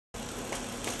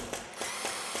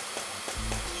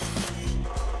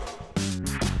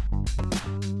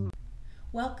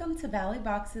Welcome to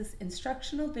ValleyBox's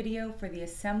instructional video for the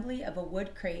assembly of a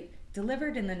wood crate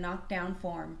delivered in the knockdown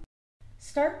form.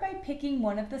 Start by picking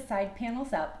one of the side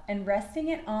panels up and resting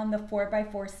it on the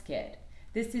 4x4 skid.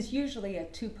 This is usually a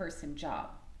two-person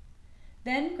job.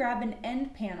 Then grab an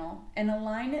end panel and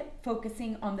align it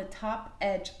focusing on the top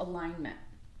edge alignment.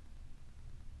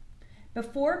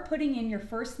 Before putting in your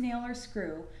first nail or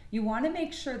screw, you want to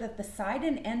make sure that the side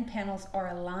and end panels are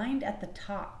aligned at the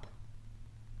top.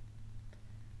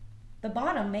 The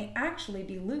bottom may actually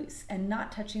be loose and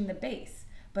not touching the base,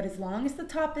 but as long as the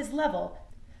top is level,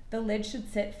 the lid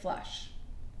should sit flush.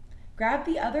 Grab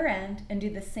the other end and do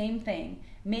the same thing,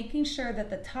 making sure that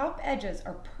the top edges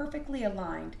are perfectly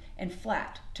aligned and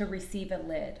flat to receive a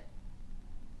lid.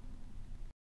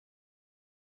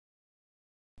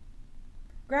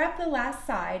 Grab the last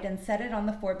side and set it on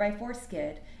the 4x4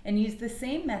 skid and use the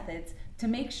same methods to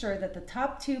make sure that the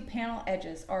top two panel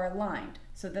edges are aligned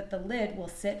so that the lid will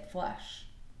sit flush.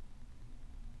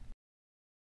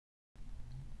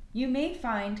 You may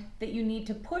find that you need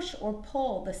to push or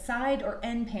pull the side or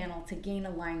end panel to gain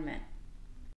alignment.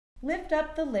 Lift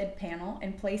up the lid panel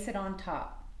and place it on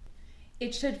top.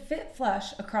 It should fit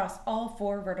flush across all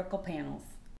four vertical panels.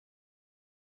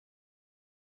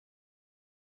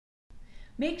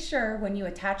 Make sure when you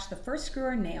attach the first screw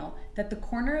or nail that the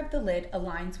corner of the lid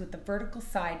aligns with the vertical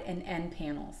side and end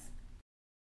panels.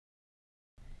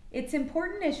 It's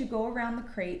important as you go around the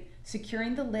crate,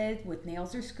 securing the lid with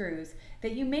nails or screws,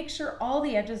 that you make sure all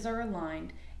the edges are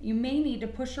aligned. You may need to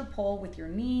push or pull with your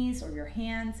knees or your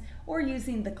hands or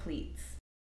using the cleats.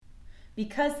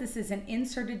 Because this is an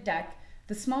inserted deck,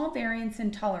 the small variance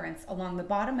in tolerance along the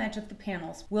bottom edge of the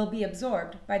panels will be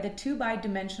absorbed by the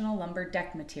 2x-dimensional lumber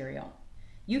deck material.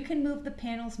 You can move the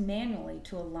panels manually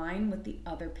to align with the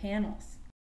other panels.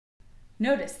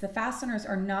 Notice the fasteners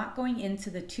are not going into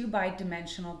the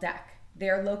 2x-dimensional deck. They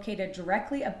are located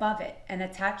directly above it and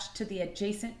attached to the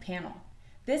adjacent panel.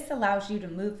 This allows you to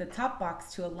move the top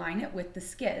box to align it with the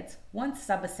skids once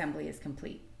subassembly is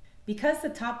complete. Because the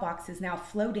top box is now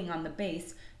floating on the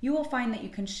base, you will find that you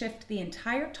can shift the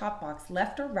entire top box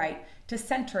left or right to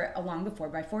center it along the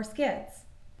 4x4 skids.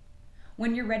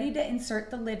 When you're ready to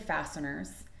insert the lid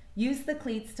fasteners, use the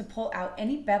cleats to pull out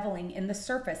any beveling in the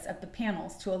surface of the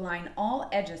panels to align all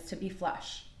edges to be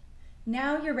flush.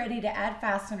 Now you're ready to add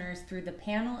fasteners through the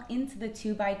panel into the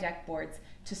 2x deck boards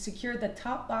to secure the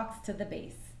top box to the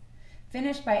base.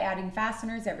 Finish by adding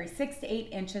fasteners every 6 to 8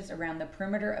 inches around the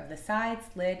perimeter of the sides,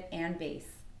 lid, and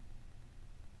base.